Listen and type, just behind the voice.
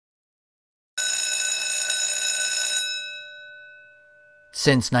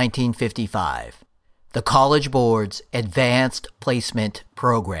Since 1955, the College Board's Advanced Placement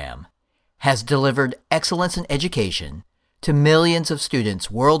Program has delivered excellence in education to millions of students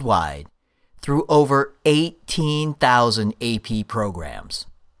worldwide through over 18,000 AP programs.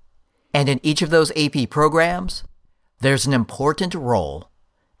 And in each of those AP programs, there's an important role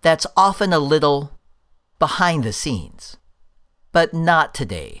that's often a little behind the scenes. But not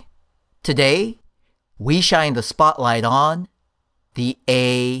today. Today, we shine the spotlight on the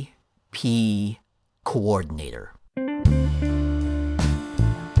AP coordinator.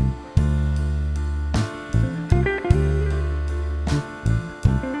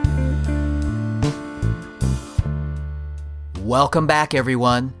 Welcome back,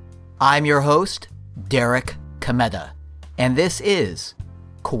 everyone. I'm your host, Derek Kometa, and this is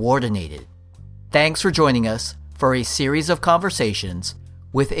Coordinated. Thanks for joining us for a series of conversations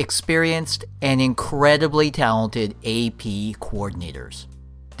with experienced and incredibly talented AP coordinators.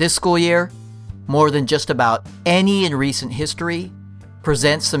 This school year, more than just about any in recent history,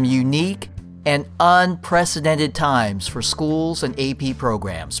 presents some unique and unprecedented times for schools and AP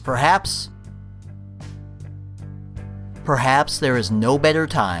programs. Perhaps there is no better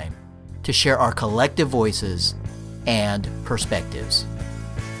time to share our collective voices and perspectives.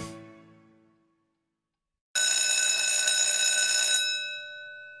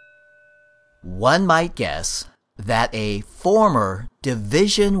 One might guess that a former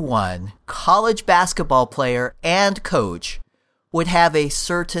Division I college basketball player and coach would have a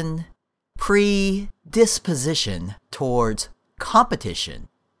certain predisposition towards competition,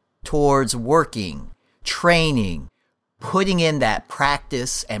 towards working, training, putting in that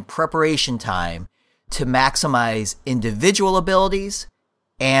practice and preparation time to maximize individual abilities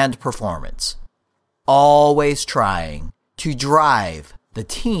and performance, always trying to drive the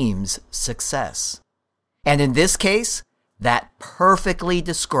team's success. And in this case, that perfectly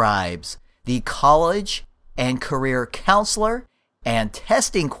describes the college and career counselor and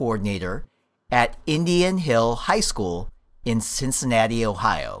testing coordinator at Indian Hill High School in Cincinnati,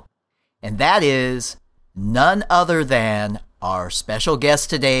 Ohio. And that is none other than our special guest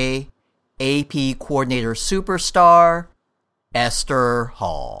today, AP coordinator superstar, Esther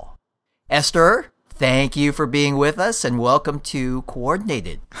Hall. Esther, thank you for being with us and welcome to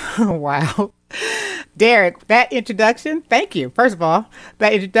Coordinated. Wow. Derek, that introduction, thank you. First of all,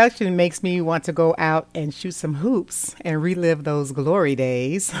 that introduction makes me want to go out and shoot some hoops and relive those glory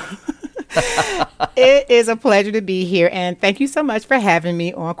days. It is a pleasure to be here, and thank you so much for having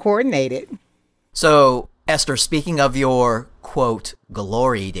me on Coordinated. So, Esther, speaking of your, quote,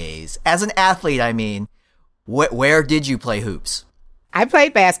 glory days, as an athlete, I mean, where did you play hoops? I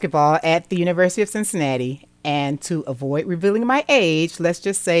played basketball at the University of Cincinnati, and to avoid revealing my age, let's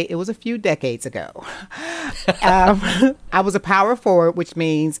just say it was a few decades ago. I was a power forward, which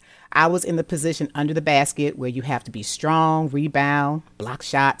means I was in the position under the basket where you have to be strong, rebound, block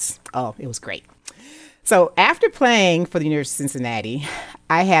shots. Oh, it was great. So after playing for the University of Cincinnati,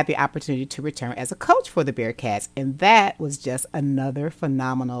 I had the opportunity to return as a coach for the Bearcats, and that was just another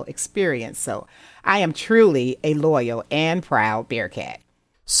phenomenal experience. So I am truly a loyal and proud Bearcat.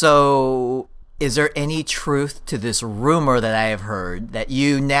 So is there any truth to this rumor that I have heard that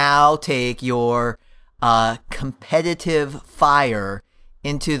you now take your competitive fire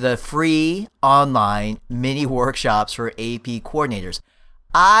into the free online mini workshops for AP coordinators?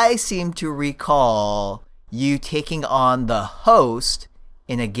 I seem to recall you taking on the host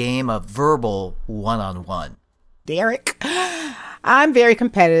in a game of verbal one-on-one. Derek, I'm very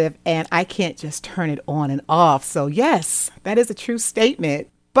competitive and I can't just turn it on and off. So yes, that is a true statement.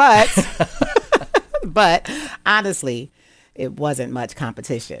 But, but honestly, it wasn't much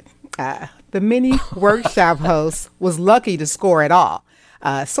competition. The mini workshop host was lucky to score it all.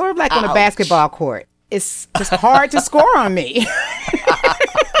 Sort of like on a basketball court. It's just hard to score on me.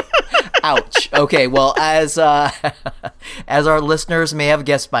 Ouch. Okay, well, as our listeners may have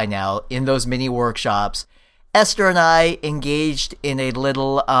guessed by now, in those mini workshops, Esther and I engaged in a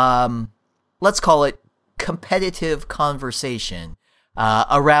little, let's call it competitive conversation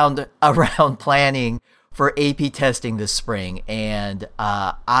around planning for AP testing this spring. And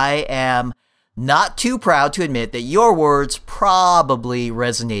I am not too proud to admit that your words probably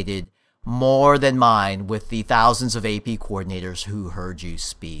resonated more than mine with the thousands of AP coordinators who heard you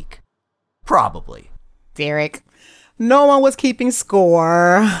speak. Probably. Derek, no one was keeping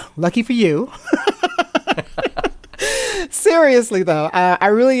score. Lucky for you. Seriously, though, I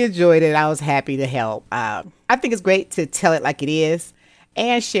really enjoyed it. I was happy to help. I think it's great to tell it like it is.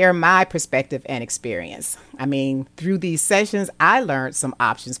 and share my perspective and experience. I mean, through these sessions, I learned some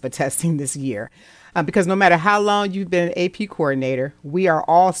options for testing this year. Because no matter how long you've been an AP coordinator, we are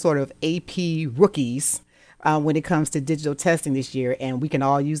all sort of AP rookies when it comes to digital testing this year, and we can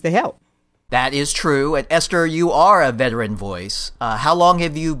all use the help. That is true. And Esther, you are a veteran voice. How long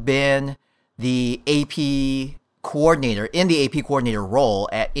have you been the AP coordinator in the AP coordinator role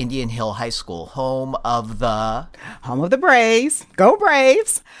at Indian Hill High School, home of the Braves? Go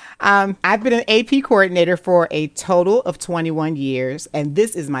Braves! I've been an AP coordinator for a total of 21 years, and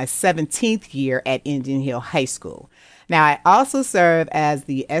this is my 17th year at Indian Hill High School. Now, I also serve as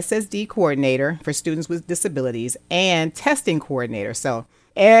the SSD coordinator for students with disabilities and testing coordinator. So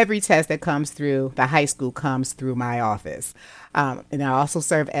every test that comes through the high school comes through my office. And I also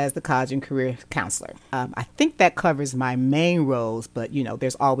serve as the college and career counselor. I think that covers my main roles, but,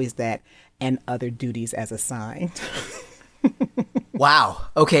 there's always that and other duties as assigned. Wow.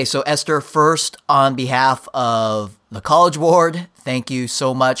 Okay, so Esther, first, on behalf of the College Board, thank you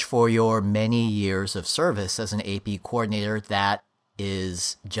so much for your many years of service as an AP coordinator. That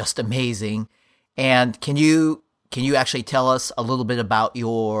is just amazing. And can you actually tell us a little bit about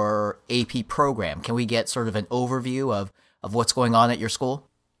your AP program? Can we get sort of an overview of what's going on at your school?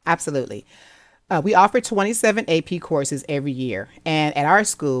 Absolutely. We offer 27 AP courses every year. And at our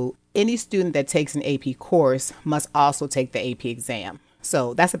school, any student that takes an AP course must also take the AP exam.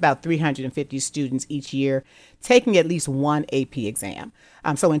 So that's about 350 students each year taking at least one AP exam.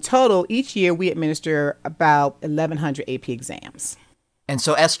 So in total, each year we administer about 1,100 AP exams. And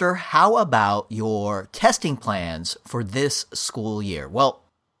so, Esther, how about your testing plans for this school year? Well,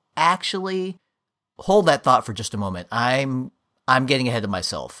 actually, hold that thought for just a moment. I'm getting ahead of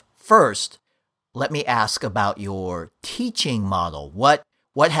myself. First, let me ask about your teaching model. What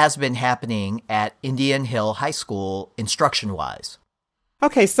has been happening at Indian Hill High School instruction-wise?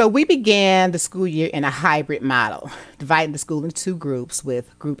 Okay, so we began the school year in a hybrid model, dividing the school into two groups,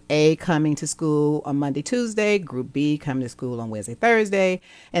 with Group A coming to school on Monday, Tuesday, Group B coming to school on Wednesday, Thursday,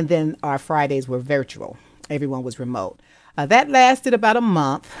 and then our Fridays were virtual. Everyone was remote. That lasted about a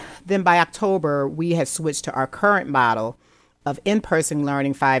month. Then by October, we had switched to our current model of in-person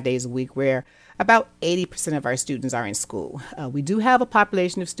learning 5 days a week, where about 80% of our students are in school. We do have a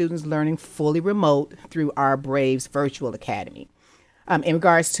population of students learning fully remote through our Braves Virtual Academy. In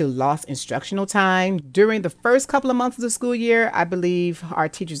regards to lost instructional time, during the first couple of months of the school year, I believe our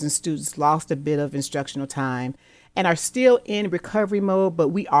teachers and students lost a bit of instructional time and are still in recovery mode, but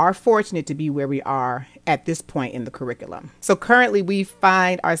we are fortunate to be where we are at this point in the curriculum. So currently we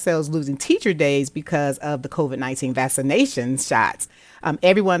find ourselves losing teacher days because of the COVID-19 vaccination shots.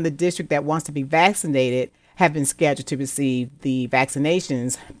 Everyone in the district that wants to be vaccinated have been scheduled to receive the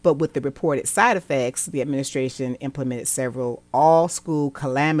vaccinations, but with the reported side effects, the administration implemented several all-school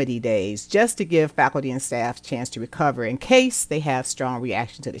calamity days just to give faculty and staff a chance to recover in case they have strong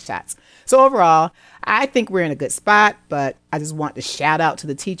reaction to the shots. So overall, I think we're in a good spot, but I just want to shout out to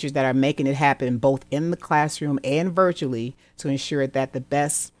the teachers that are making it happen both in the classroom and virtually to ensure that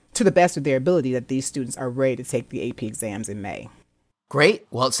to the best of their ability that these students are ready to take the AP exams in May. Great.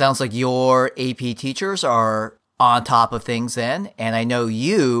 Well, it sounds like your AP teachers are on top of things then, and I know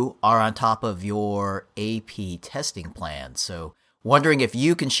you are on top of your AP testing plans. So wondering if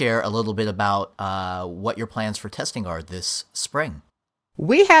you can share a little bit about what your plans for testing are this spring.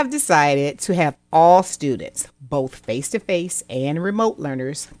 We have decided to have all students, both face-to-face and remote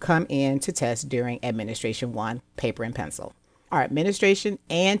learners, come in to test during Administration 1, paper and pencil. Our administration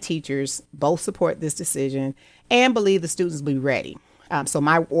and teachers both support this decision and believe the students will be ready. So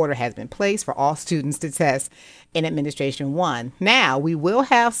my order has been placed for all students to test in Administration 1. Now, we will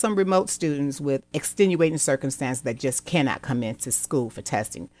have some remote students with extenuating circumstances that just cannot come into school for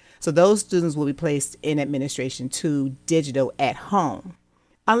testing. So those students will be placed in Administration 2, digital at home.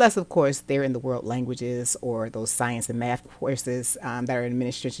 Unless, of course, they're in the world languages or those science and math courses that are in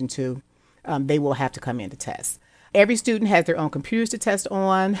Administration 2, they will have to come in to test. Every student has their own computers to test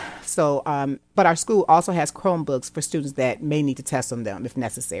on, but our school also has Chromebooks for students that may need to test on them if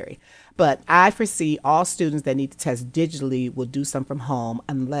necessary. But I foresee all students that need to test digitally will do some from home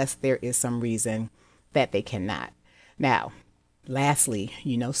unless there is some reason that they cannot. Now, lastly,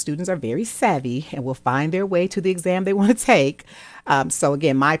 students are very savvy and will find their way to the exam they want to take. So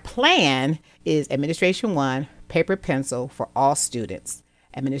again, my plan is Administration 1, paper pencil for all students.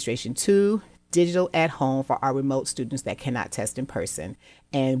 Administration 2, digital at home for our remote students that cannot test in person.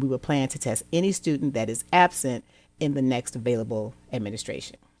 And we will plan to test any student that is absent in the next available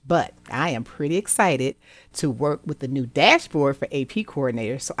administration. But I am pretty excited to work with the new dashboard for AP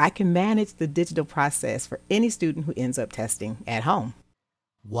coordinators so I can manage the digital process for any student who ends up testing at home.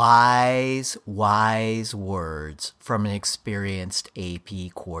 Wise, wise words from an experienced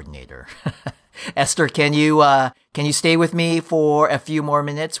AP coordinator. Esther, can you stay with me for a few more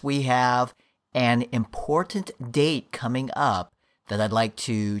minutes? We have an important date coming up that I'd like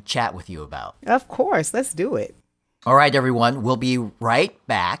to chat with you about. Of course, let's do it. All right, everyone, we'll be right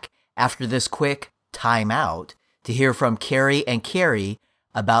back after this quick timeout to hear from Carrie and Carrie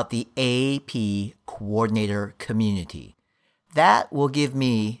about the AP coordinator community. That will give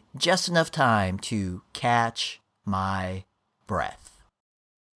me just enough time to catch my breath.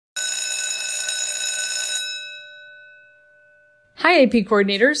 Hi, AP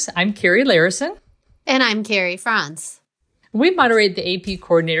coordinators. I'm Carrie Larison. And I'm Carrie Franz. We moderate the AP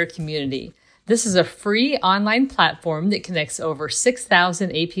coordinator community. This is a free online platform that connects over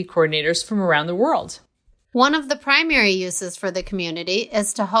 6,000 AP coordinators from around the world. One of the primary uses for the community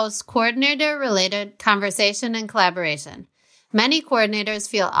is to host coordinator-related conversation and collaboration. Many coordinators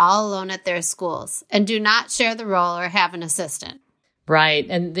feel all alone at their schools and do not share the role or have an assistant. Right,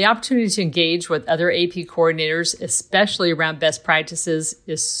 and the opportunity to engage with other AP coordinators, especially around best practices,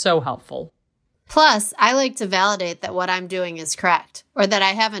 is so helpful. Plus, I like to validate that what I'm doing is correct, or that I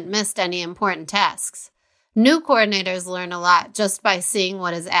haven't missed any important tasks. New coordinators learn a lot just by seeing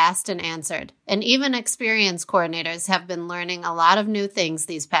what is asked and answered, and even experienced coordinators have been learning a lot of new things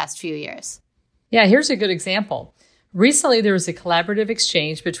these past few years. Yeah, here's a good example. Recently, there was a collaborative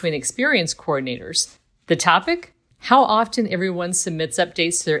exchange between experienced coordinators. The topic? How often everyone submits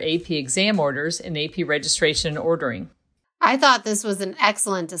updates to their AP exam orders and AP registration and ordering. I thought this was an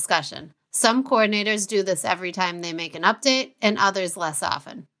excellent discussion. Some coordinators do this every time they make an update, and others less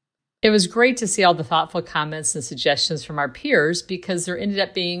often. It was great to see all the thoughtful comments and suggestions from our peers because there ended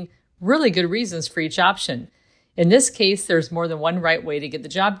up being really good reasons for each option. In this case, there's more than one right way to get the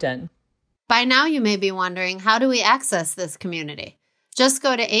job done. By now, you may be wondering, how do we access this community? Just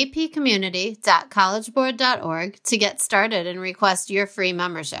go to apcommunity.collegeboard.org to get started and request your free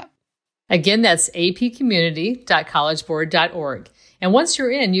membership. Again, that's apcommunity.collegeboard.org. And once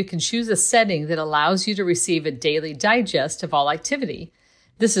you're in, you can choose a setting that allows you to receive a daily digest of all activity.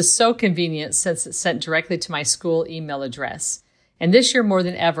 This is so convenient since it's sent directly to my school email address. And this year more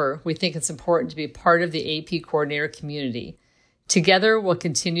than ever, we think it's important to be part of the AP coordinator community. Together, we'll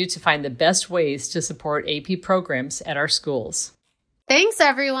continue to find the best ways to support AP programs at our schools. Thanks,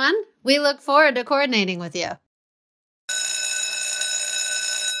 everyone. We look forward to coordinating with you.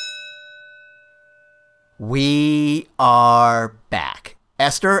 We are back.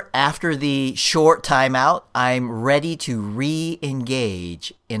 Esther, after the short timeout, I'm ready to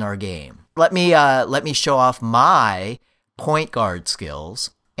re-engage in our game. Let me show off my point guard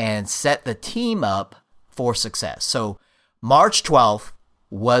skills and set the team up for success. So March 12th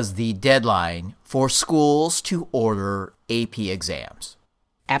was the deadline for schools to order AP exams.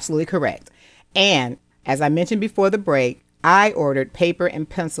 Absolutely correct. And as I mentioned before the break, I ordered paper and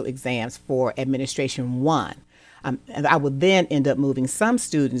pencil exams for Administration 1. And I would then end up moving some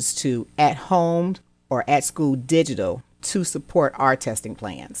students to at-home or at-school digital to support our testing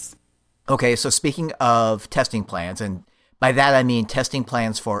plans. Okay, so speaking of testing plans, and by that I mean testing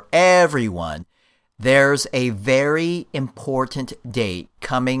plans for everyone, there's a very important date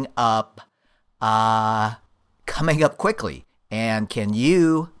coming up quickly. And can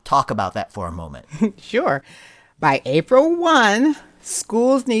you talk about that for a moment? Sure. By April 1,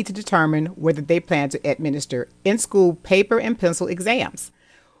 schools need to determine whether they plan to administer in-school paper and pencil exams.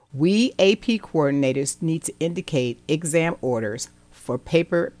 We AP coordinators need to indicate exam orders for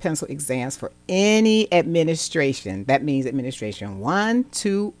paper pencil exams for any administration. That means administration 1,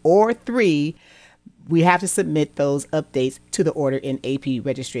 2, or 3. We have to submit those updates to the order in AP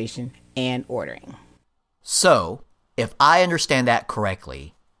registration and ordering. So, if I understand that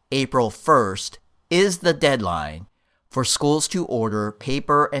correctly, April 1st is the deadline for schools to order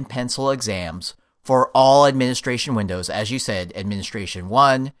paper and pencil exams for all administration windows, as you said, administration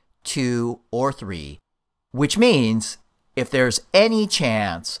 1, 2, or 3, which means if there's any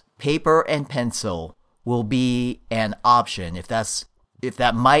chance paper and pencil will be an option, if that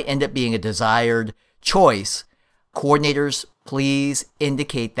might end up being a desired choice, coordinators, please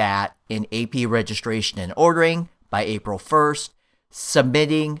indicate that in AP registration and ordering by April 1st,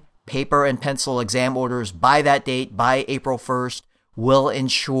 submitting paper and pencil exam orders by that date, by April 1st, will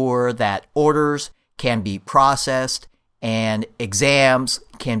ensure that orders can be processed and exams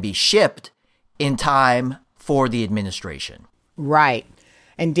can be shipped in time for the administration. Right.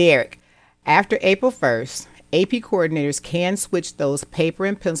 And Derek, after April 1st, AP coordinators can switch those paper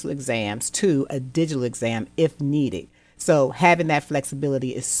and pencil exams to a digital exam if needed. So having that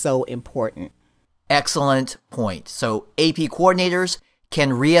flexibility is so important. Excellent point. So AP coordinators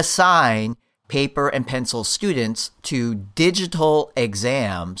can reassign paper and pencil students to digital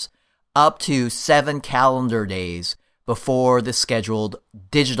exams up to 7 calendar days before the scheduled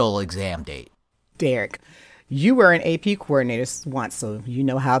digital exam date. Derek, you were an AP coordinator once, so you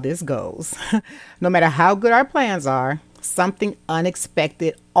know how this goes. No matter how good our plans are, something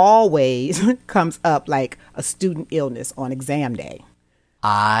unexpected always comes up, like a student illness on exam day.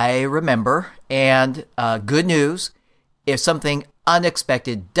 I remember, and good news, if something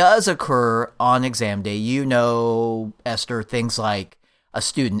unexpected does occur on exam day, you know, Esther, things like a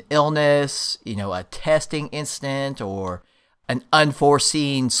student illness, a testing incident, or an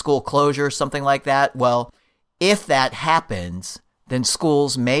unforeseen school closure, something like that. Well, if that happens, then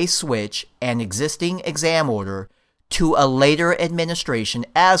schools may switch an existing exam order to a later administration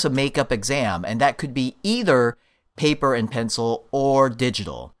as a makeup exam, and that could be either paper and pencil or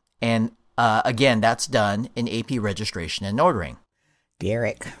digital. And again, that's done in AP registration and ordering.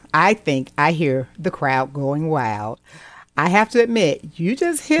 Derek, I think I hear the crowd going wild. I have to admit, you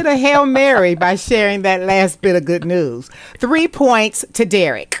just hit a Hail Mary by sharing that last bit of good news. 3 points to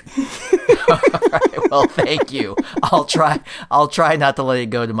Derek. All right, well, thank you. I'll try not to let it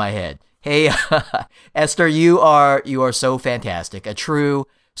go to my head. Hey, Esther, you are so fantastic. A true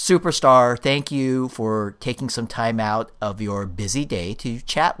superstar. Thank you for taking some time out of your busy day to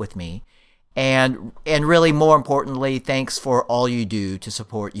chat with me. And really, more importantly, thanks for all you do to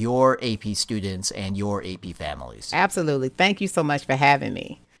support your AP students and your AP families. Absolutely. Thank you so much for having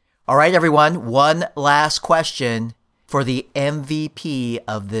me. All right, everyone. One last question for the MVP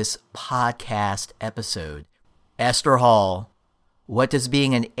of this podcast episode. Esther Hall, what does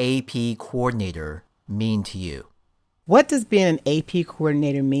being an AP coordinator mean to you? What does being an AP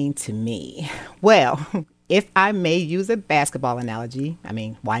coordinator mean to me? Well, if I may use a basketball analogy,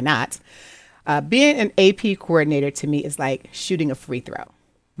 why not? Being an AP coordinator to me is like shooting a free throw.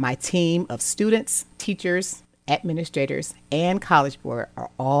 My team of students, teachers, administrators, and College Board are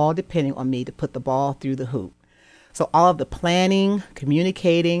all depending on me to put the ball through the hoop. So all of the planning,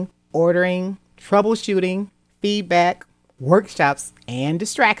 communicating, ordering, troubleshooting, feedback, workshops, and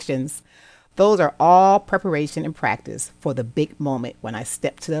distractions, those are all preparation and practice for the big moment when I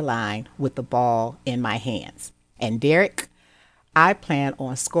step to the line with the ball in my hands. And Derek, I plan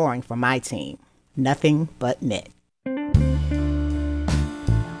on scoring for my team. Nothing but net.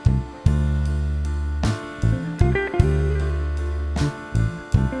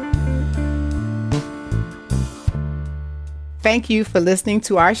 Thank you for listening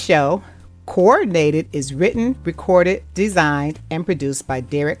to our show. Coordinated is written, recorded, designed, and produced by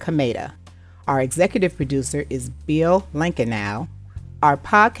Derek Kameda. Our executive producer is Bill Lankenau. Our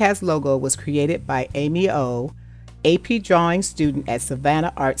podcast logo was created by Amy O, AP Drawing student at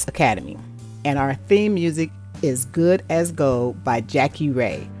Savannah Arts Academy. And our theme music is Good as Gold by Jackie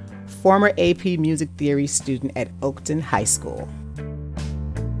Ray, former AP Music Theory student at Oakton High School.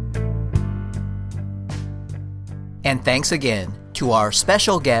 And thanks again to our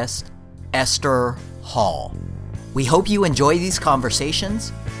special guest, Esther Hall. We hope you enjoy these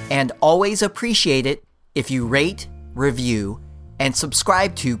conversations and always appreciate it if you rate, review, and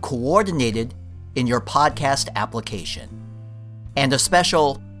subscribe to Coordinated in your podcast application. And a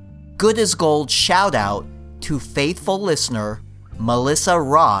special Good as Gold shout out to faithful listener Melissa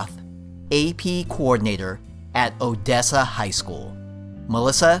Roth, AP coordinator at Odessa High School.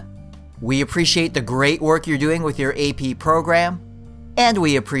 Melissa, we appreciate the great work you're doing with your AP program, and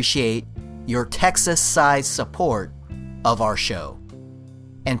we appreciate your Texas-sized support of our show.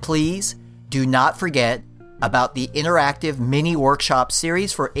 And please do not forget about the interactive mini workshop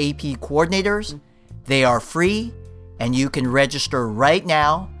series for AP coordinators. They are free, and you can register right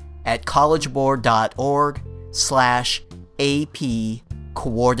now at collegeboard.org/AP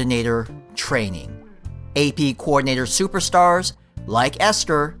coordinator training. AP coordinator superstars like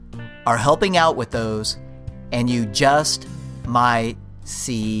Esther are helping out with those, and you just might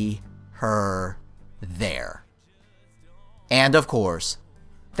see her there. And of course,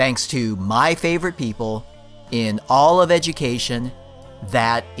 thanks to my favorite people in all of education,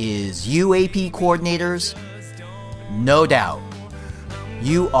 that is you AP coordinators, no doubt,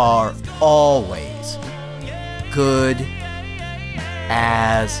 you are always good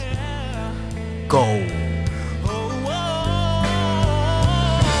as gold.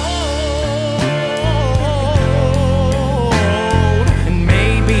 And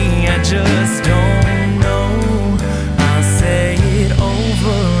maybe I just don't know. I'll say it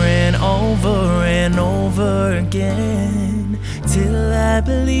over and over and over again till I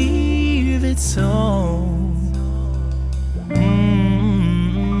believe it's so.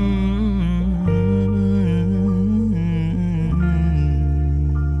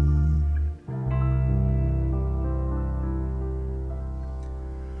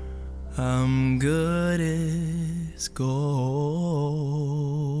 I'm good as gold.